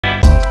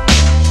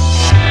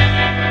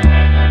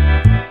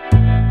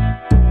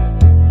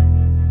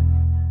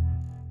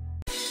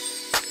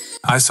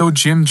I saw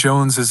Jim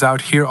Jones is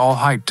out here all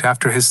hyped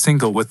after his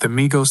single with the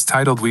Migos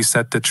titled We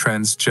Set the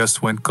Trends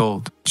just went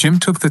gold. Jim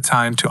took the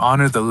time to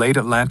honor the late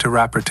Atlanta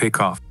rapper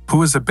Takeoff, who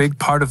was a big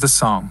part of the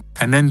song,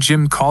 and then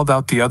Jim called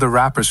out the other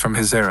rappers from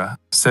his era,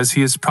 says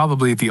he is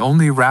probably the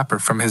only rapper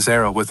from his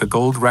era with a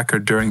gold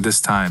record during this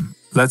time.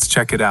 Let's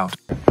check it out.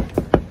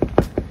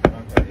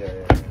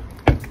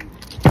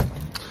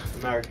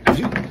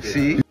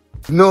 See? You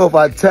know, if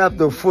I tap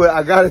the foot,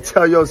 I gotta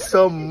tell you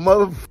some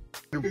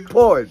motherfucking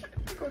important.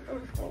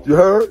 You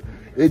heard?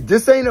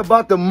 This ain't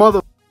about the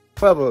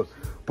motherfucker,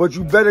 but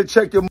you better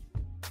check your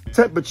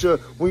temperature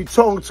when you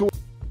talking to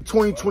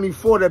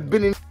 2024 that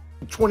been in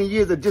 20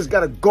 years that just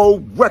got a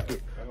gold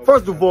record.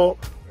 First of all,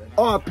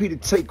 R.I.P. to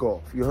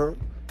Takeoff. You heard?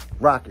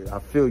 Rock it. I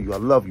feel you. I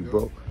love you,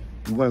 bro.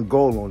 You went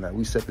gold on that.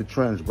 We set the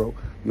trends, bro.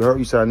 You heard?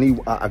 You said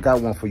I got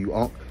one for you,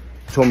 Unc.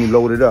 You told me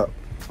load it up.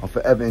 I'm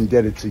forever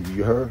indebted to you.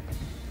 You heard?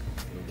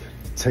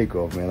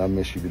 Takeoff, man. I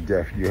miss you to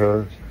death. You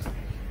heard?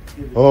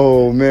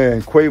 Oh,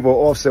 man. Quavo,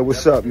 Offset,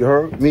 what's up? You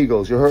heard?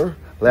 Migos, you heard?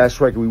 Last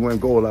record, we went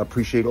gold. I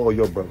appreciate all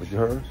your brothers. You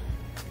heard?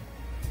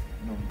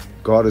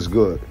 God is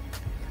good.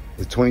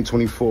 It's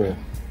 2024.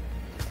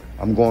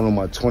 I'm going on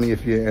my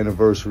 20th year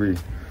anniversary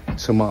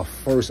to my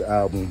first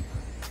album,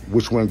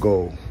 which went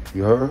gold.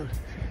 You heard?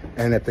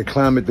 And at the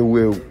climate the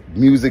way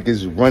music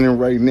is running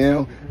right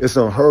now, it's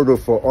unheard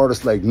of for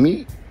artists like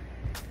me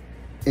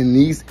in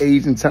these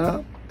age and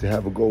time to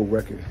have a gold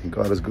record. And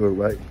God is good,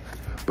 right?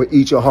 But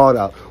eat your heart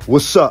out.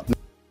 What's up?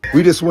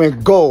 We just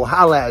went gold.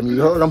 Holla at me,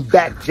 you heard? I'm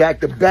back, Jack.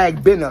 The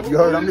bag been up, you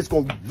heard? I'm just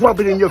gonna rub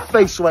it in your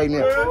face right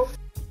now.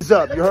 What's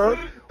up, you heard?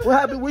 What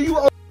happened? Where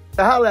you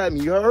holla at me,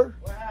 you heard?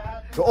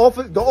 The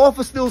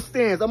offer still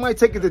stands. I might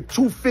take it to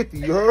 250,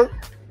 you heard?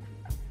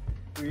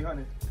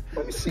 300.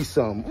 Let me see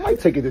something. I might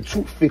take it to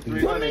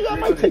 250. I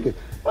might take it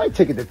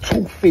to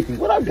 250.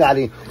 What I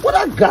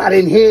got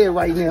in here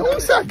right now? Let me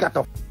see. I got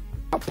the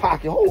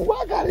pocket. Hold on,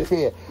 what I got in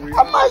here?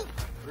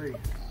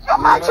 I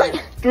might take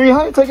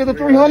 300. Take it to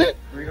 300.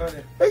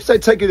 300. They say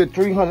take it to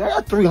 300. I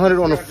got 300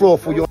 on the floor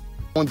for you.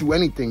 Don't do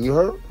anything. You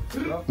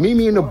heard? Meet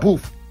me in the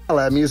booth.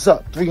 At me, it's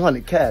up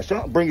 300 cash.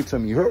 Bring it to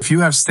me. You heard? If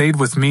you have stayed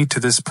with me to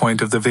this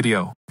point of the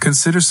video,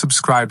 consider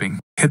subscribing,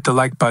 hit the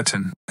like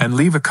button, and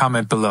leave a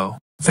comment below.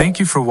 Thank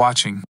you for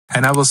watching,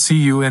 and I will see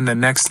you in the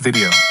next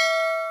video.